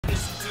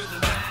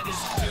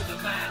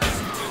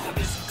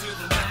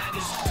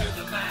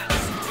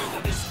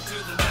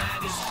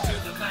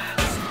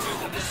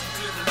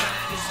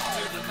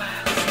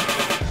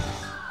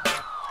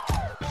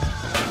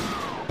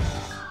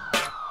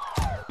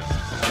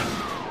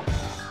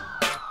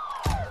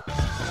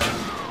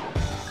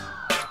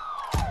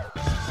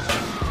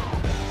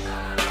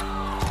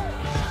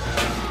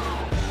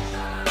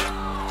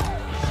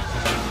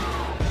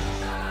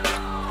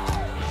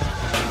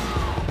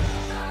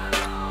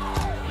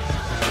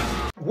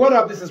What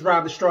up? This is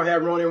Rob the Straw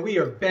Hat Ronin, and we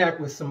are back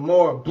with some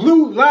more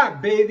Blue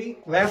Lock, baby.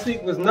 Last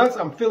week was nuts.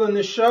 I'm feeling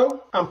this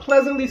show. I'm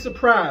pleasantly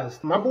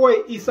surprised. My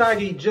boy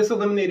Isagi just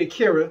eliminated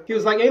Kira. He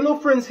was like, ain't no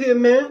friends here,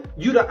 man.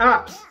 You the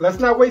ops. Let's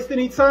not waste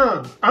any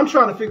time. I'm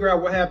trying to figure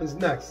out what happens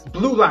next.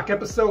 Blue Lock,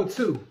 episode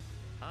 2.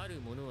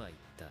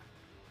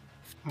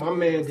 My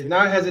man did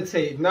not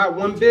hesitate, not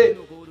one bit.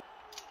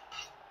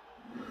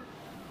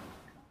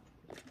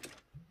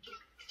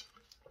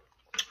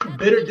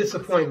 Bitter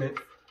disappointment.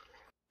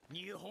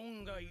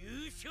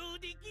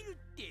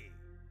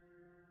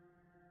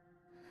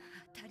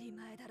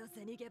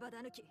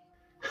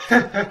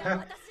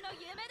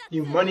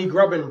 You money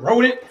grubbing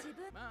rodent.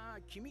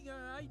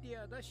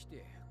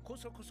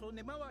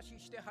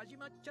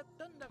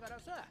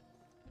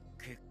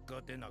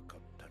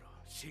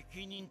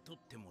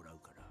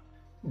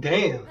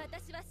 Damn.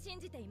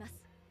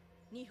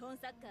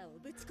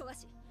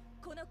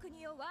 この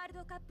国をワール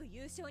ドカップ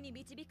優勝に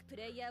導くプ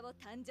レイヤーを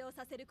誕生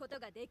させること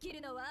ができる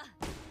のは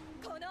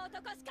この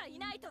男しかい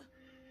ないと。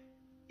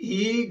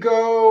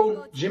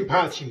Ego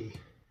Jinpachi.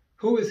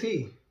 Who is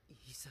he?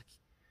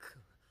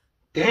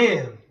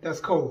 Damn,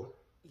 that's cold.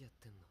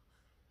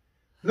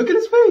 Look at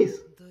his face.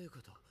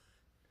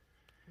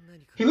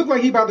 He looked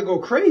like he about to go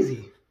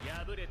crazy.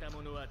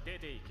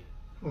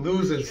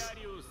 Losers.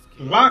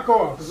 Lock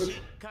off.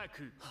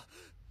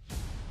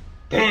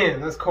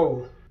 Damn, that's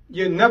cold.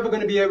 You're never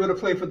going to be able to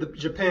play for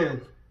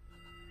Japan.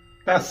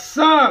 That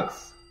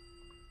sucks.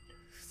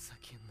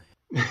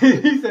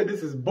 He said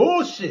this is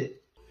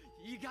bullshit.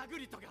 He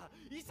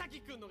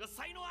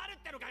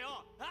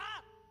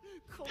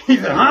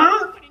said,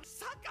 huh?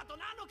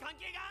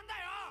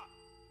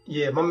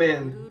 Yeah, my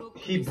man,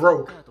 he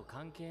broke.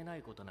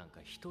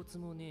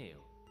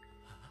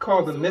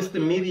 Called the Mr.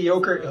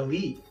 Mediocre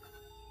Elite.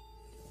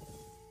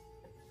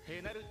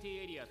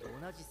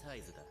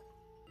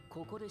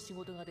 ここで仕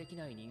事ができ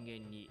ない人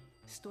間に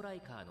ストライ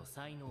カーの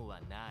才能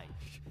はない。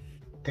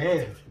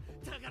Damn。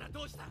だから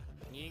どうした？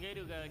逃げ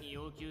る側に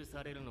要求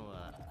されるの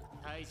は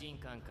対人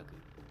感覚、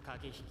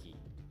駆け引き、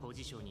ポ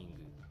ジショニング。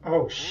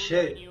Oh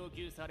shit。要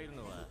求される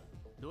のは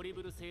ドリ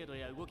ブル精度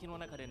や動きの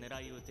中で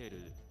狙い撃てる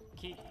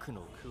キック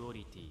のクオ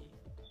リティ。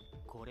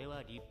これ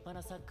は立派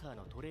なサッカー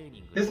のトレーニ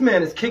ング。This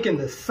man is kicking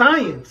the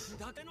science.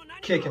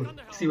 Kick him.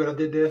 See what I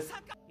did there?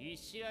 1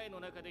試合の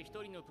中で1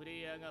人のプレ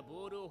イヤーが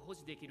ボールを保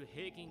持できる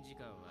平均時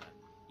間は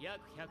約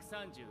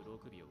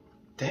136秒。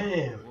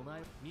Damn。お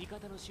前、味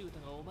方のシュート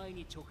がお前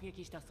に直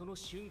撃したその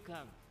瞬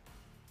間、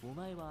お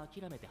前は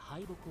諦めて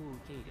敗北を受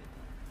け入れ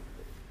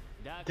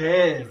た。だから気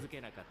づけ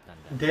なかった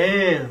んだ。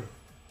Damn。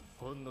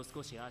ほんの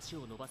少し足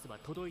を伸ばせば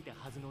届いた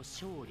はずの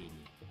勝利に。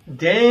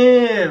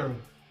Damn。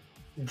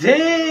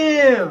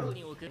Damn。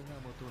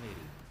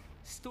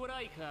スト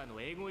ライカーの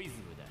エゴイズム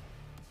だ。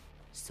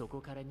そこ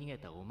から逃げ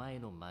たお前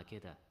の負け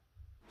だ。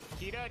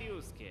キラリュ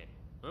ウスケ、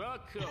ロッ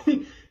クオ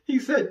フ。He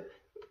said,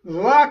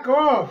 lock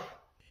off.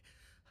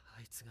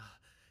 あいつが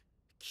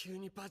急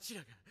にバチ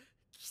ラが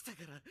来たか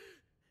ら。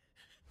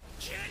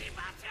急に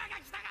バチラが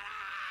来たから。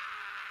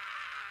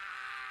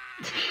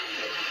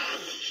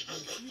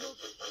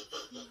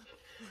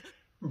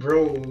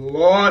Bro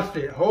lost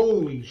it.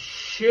 Holy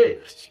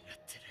shit.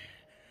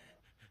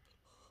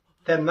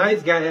 That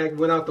nice guy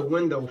went out the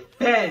window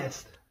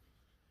fast.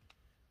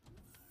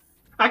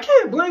 I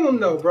can't blame him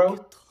though,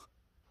 bro.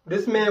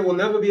 This man will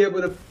never be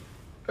able to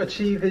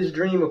achieve his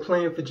dream of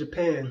playing for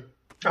Japan.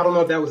 I don't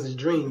know if that was his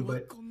dream,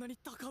 but...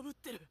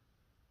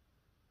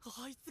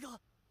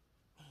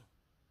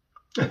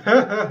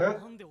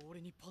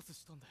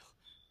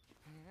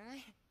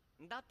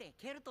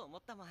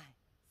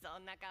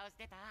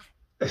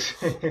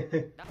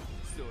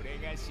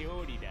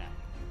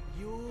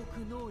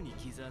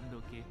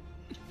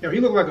 Yo, he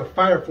looked like a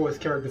Fire Force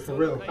character for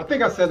real. I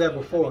think I said that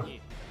before.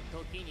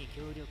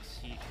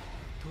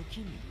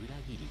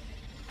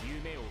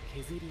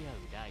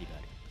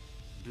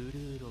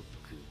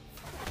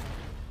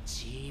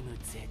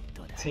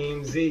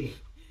 Team Z.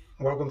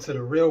 Welcome to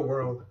the real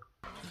world.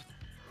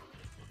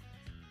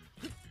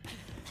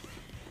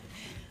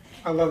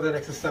 I love that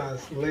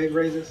exercise. Leg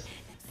raises.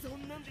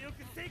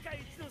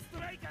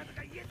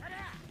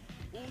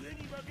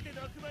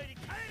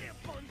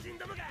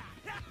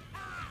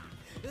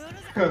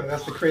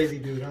 That's the crazy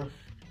dude, huh?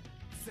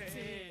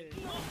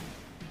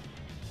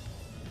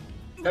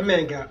 That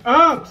man got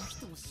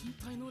ups!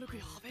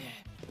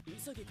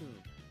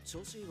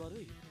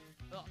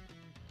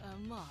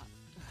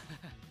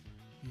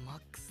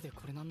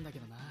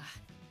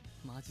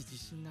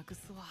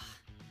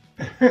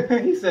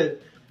 He said,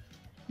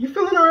 you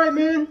feeling alright,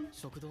 man?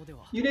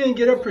 You didn't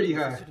get up pretty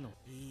high.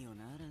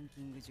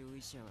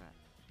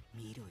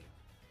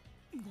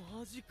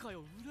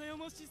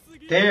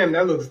 Damn,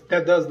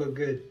 that does look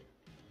good.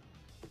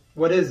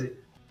 What is it?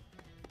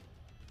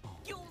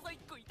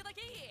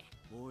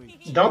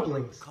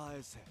 Dumplings.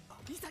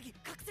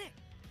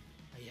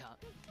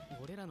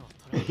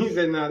 He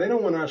said, nah, they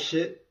don't want our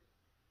shit.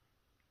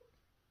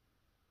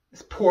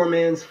 It's poor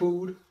man's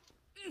food.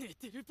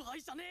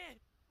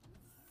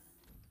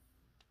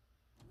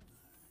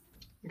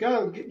 You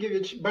gotta give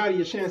your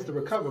body a chance to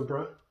recover,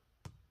 bro.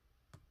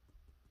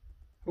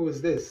 Who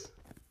is this?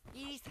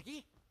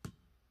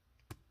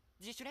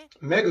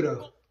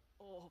 Meguro.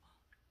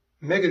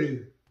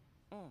 Meguro.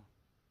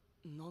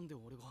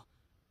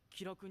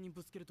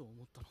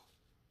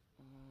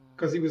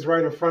 Because he was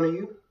right in front of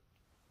you?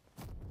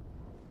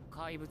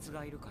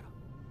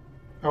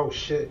 Oh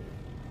shit.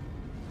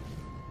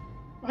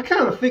 I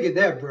kind of figured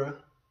that, bro.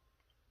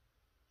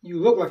 You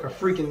look like a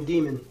freaking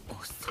demon.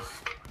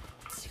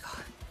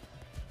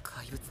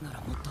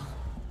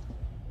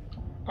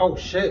 Oh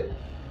shit.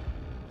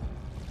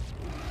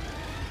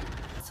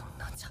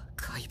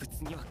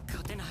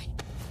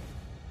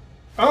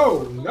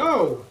 Oh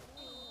no.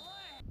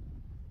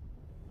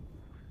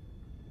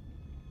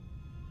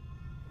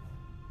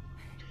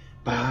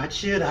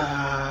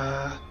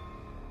 Bachira.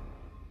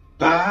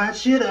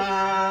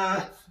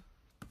 Bachira.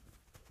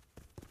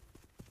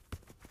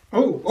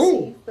 Oh, oh.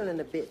 See, you're feeling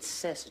a bit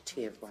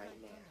sensitive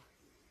right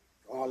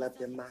now. All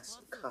up in my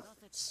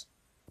circumference.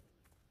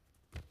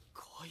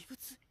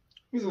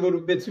 He's a little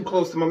bit too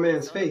close to my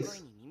man's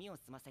face.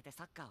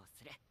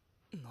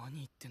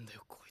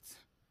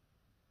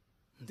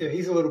 Yeah,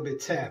 he's a little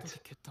bit tapped.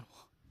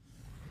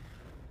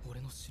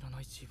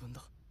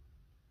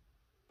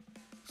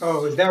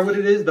 Oh, is that what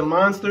it is? The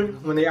monster?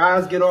 When their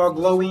eyes get all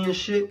glowy and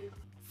shit?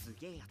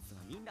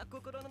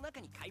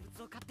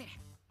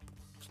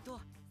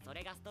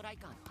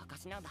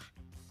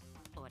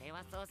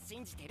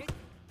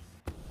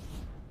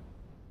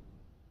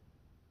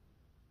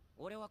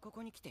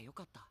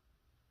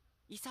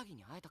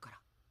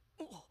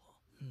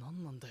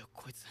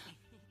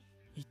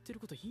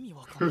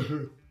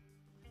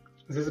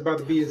 Is this about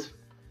to be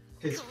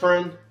his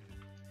friend?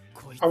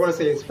 I want to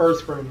say his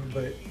first friend,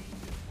 but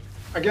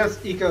I guess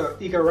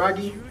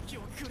Ikaragi.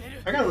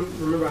 I gotta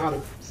remember how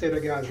to say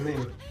that guy's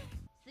name.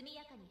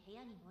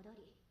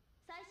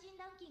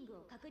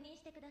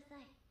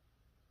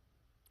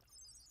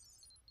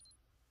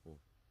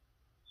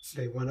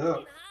 They went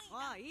up.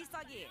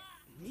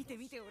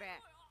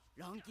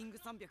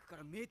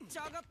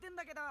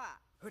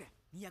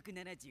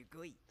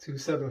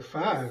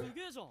 275.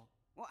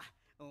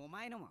 お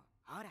前のも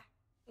ほら。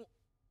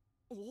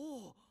お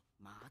お、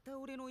また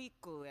俺の一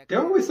個上。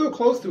 They're always so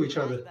close to each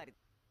other.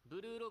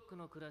 ブルーロック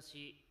の暮ら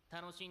し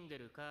楽しんで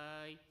る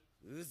かい？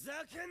ふ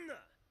ざけんな。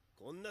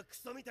こんなク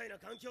ソみたいな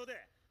環境で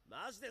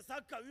マジでサ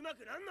ッカー上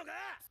手くなんのか？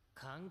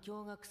環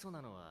境がクソ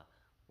なのは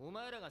お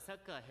前らがサ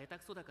ッカー下手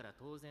くそだから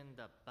当然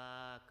だ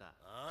バーカ。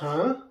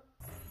Huh?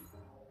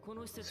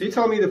 So you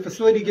telling me the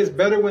facility gets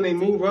better when they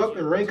move up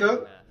and rank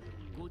up?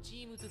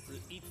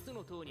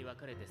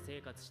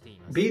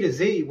 B to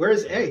Z,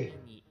 where's A?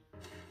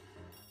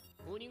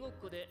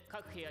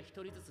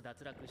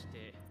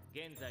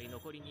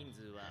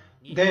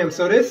 Damn,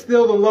 so they're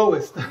still the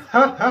lowest.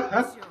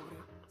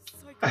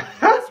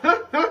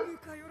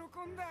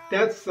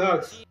 That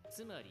sucks.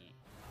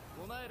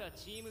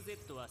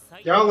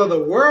 Y'all are the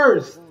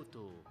worst.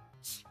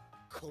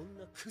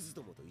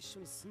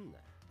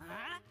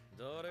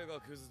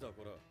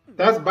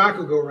 That's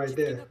Bakugo right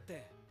there.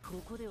 こ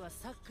こでは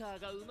サッカー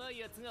が上手い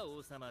やつが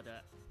王様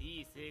だ。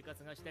いい生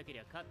活がしたけり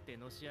ゃ勝って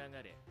のし上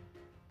がれ。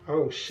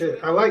Oh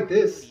shit, I like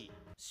this.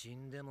 死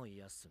んでも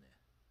嫌っすね。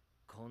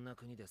こんな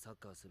国でサッ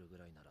カーするぐ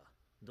らいなら、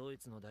ドイ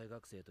ツの大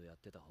学生とやっ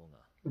てた方が。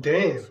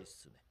Damn.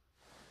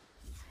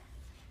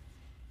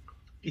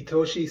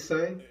 Itoshi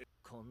say?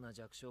 こんな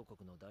弱小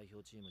国の代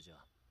表チームじゃ、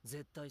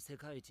絶対世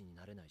界一に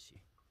なれないし。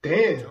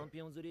Damn. チャン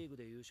ピオンズリーグ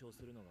で優勝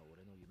するのが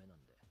俺の夢なん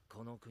で、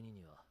この国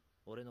には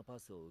俺のパ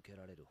スを受け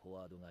られるフォ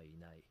ワードがい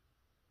ない。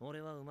俺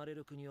は生まれ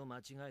る国を間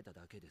違えた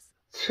だけです。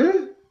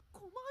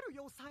困る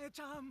よ、さえち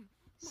ゃん。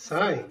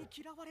さえ。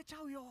嫌われち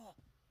ゃうよ。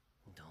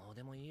どう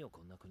でもいいよ、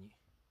こんな国。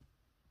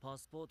パ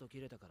スポート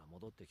切れたから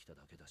戻ってきた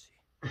だけだし。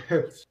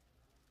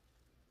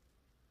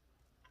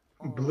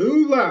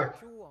Blue Lock。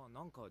今日は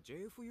なんか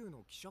JFU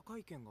の記者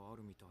会見があ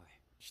るみたい。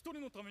一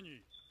人のため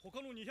に他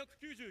の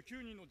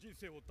299人の人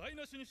生を台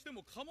無しにして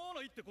も構わ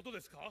ないってことで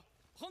すか？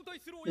反対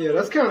する。 Yeah,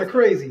 that's kind of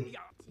crazy.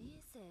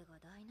 人生が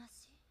台無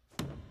し。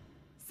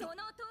その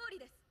通り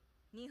です。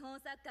日本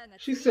サッカーが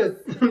She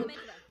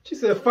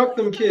said, fuck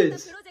them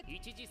kids.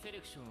 一次セレ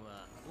クション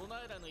はお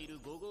前らのい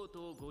る5号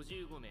棟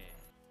55名。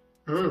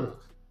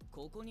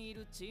ここにい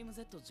るチーム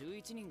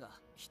Z11 人が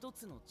一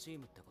つのチー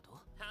ムってこと？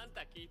あん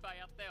たキーパー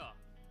やったよ。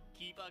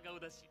キーパー顔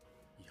だし。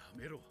や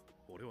めろ。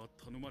俺は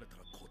頼まれた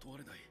ら断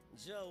れない。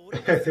じゃあ俺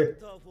がセン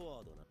ターフォ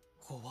ワードな。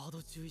フォワード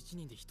11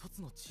人で一つ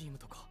のチーム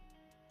とか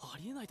あ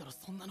りえないだろ、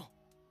そんなの。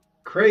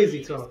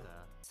Crazy talk.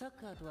 サッ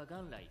カーとは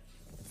元来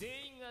全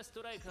員がス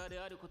トライカーで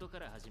あることか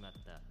ら始まっ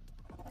た。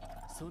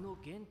その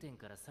原点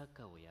からサッ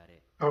カーをや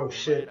れ。Oh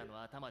shit. お前ら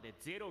の頭で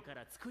ゼロか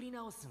ら作り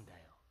直すんだよ。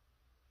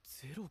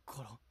ゼロ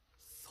から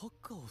サッ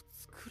カーを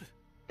作る。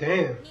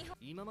Damn.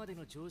 今まで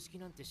の常識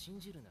なんて信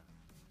じるな。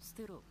捨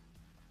てろ。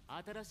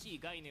新しい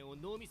概念を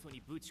脳みそに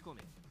ぶち込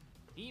め。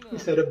He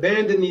said,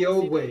 abandon the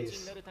old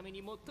ways.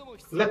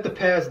 Let the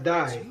past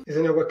die.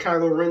 Isn't that what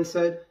Kylo Ren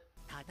said?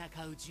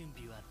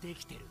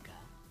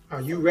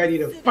 Are you ready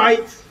to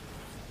fight?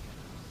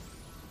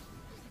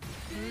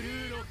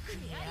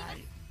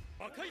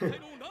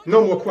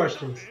 No more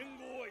questions.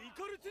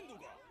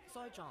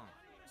 サイちゃん、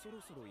そろ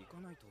そろ行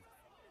かないと。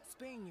ス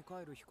ペインに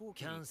帰る飛行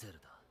機。キャンセルだ。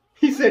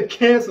 He said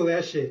cancel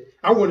that shit.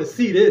 I want to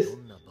see this. ど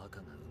んなバ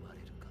カが生まれ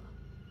るか、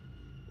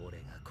俺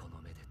がこ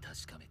の目で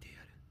確かめてや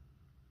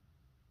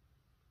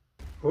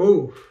る。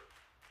 Ooh.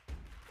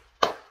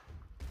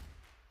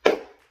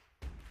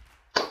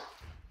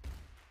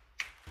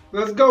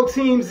 Let's go,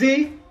 Team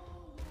Z.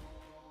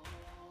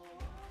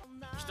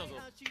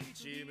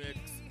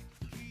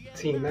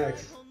 Team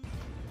X.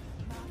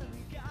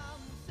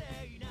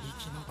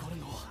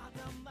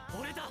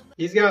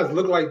 These guys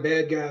look like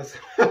bad guys.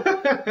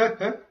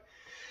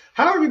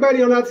 How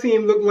everybody on our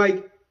team look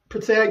like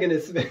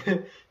protagonists,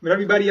 but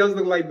everybody else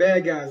look like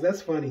bad guys.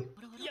 That's funny.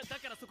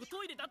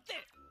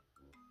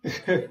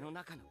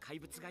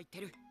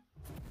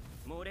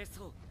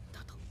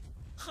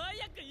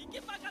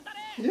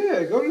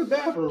 Yeah, go to the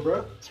bathroom,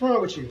 bro. What's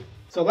wrong with you?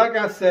 So like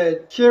I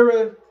said,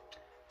 Kira,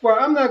 well,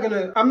 I'm not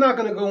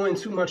gonna go in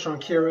too much on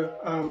Kira.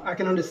 I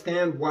can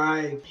understand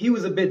why he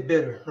was a bit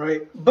bitter,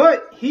 right?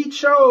 But he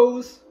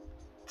chose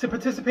to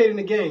participate in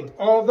the game.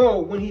 Although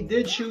when he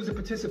did choose to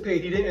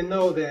participate, he didn't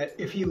know that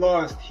if he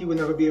lost, he would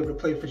never be able to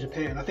play for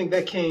Japan. I think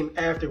that came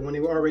after, when they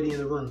were already in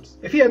the rooms.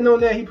 If he had known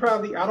that, he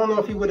probably, I don't know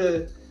if he would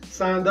have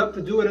signed up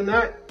to do it or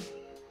not.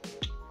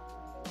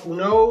 Who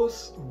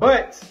knows?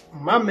 But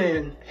my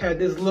man had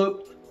this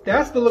look.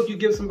 That's the look you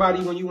give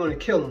somebody when you want to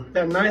kill him.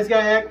 That nice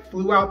guy act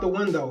flew out the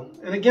window.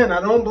 And again,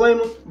 I don't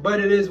blame him, but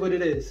it is what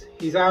it is.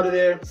 He's out of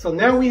there. So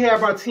now we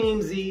have our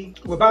Team Z.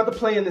 We're about to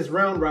play in this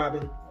round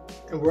robin,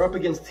 and we're up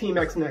against Team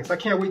X next. I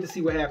can't wait to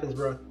see what happens,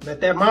 bro. Let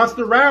that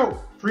monster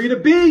out. Free the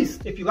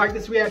beast. If you like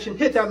this reaction,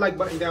 hit that like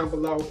button down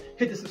below.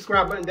 Hit the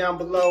subscribe button down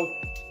below.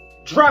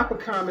 Drop a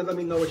comment. Let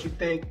me know what you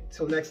think.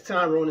 Till next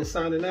time, Ronin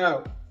signing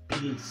out.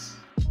 Peace.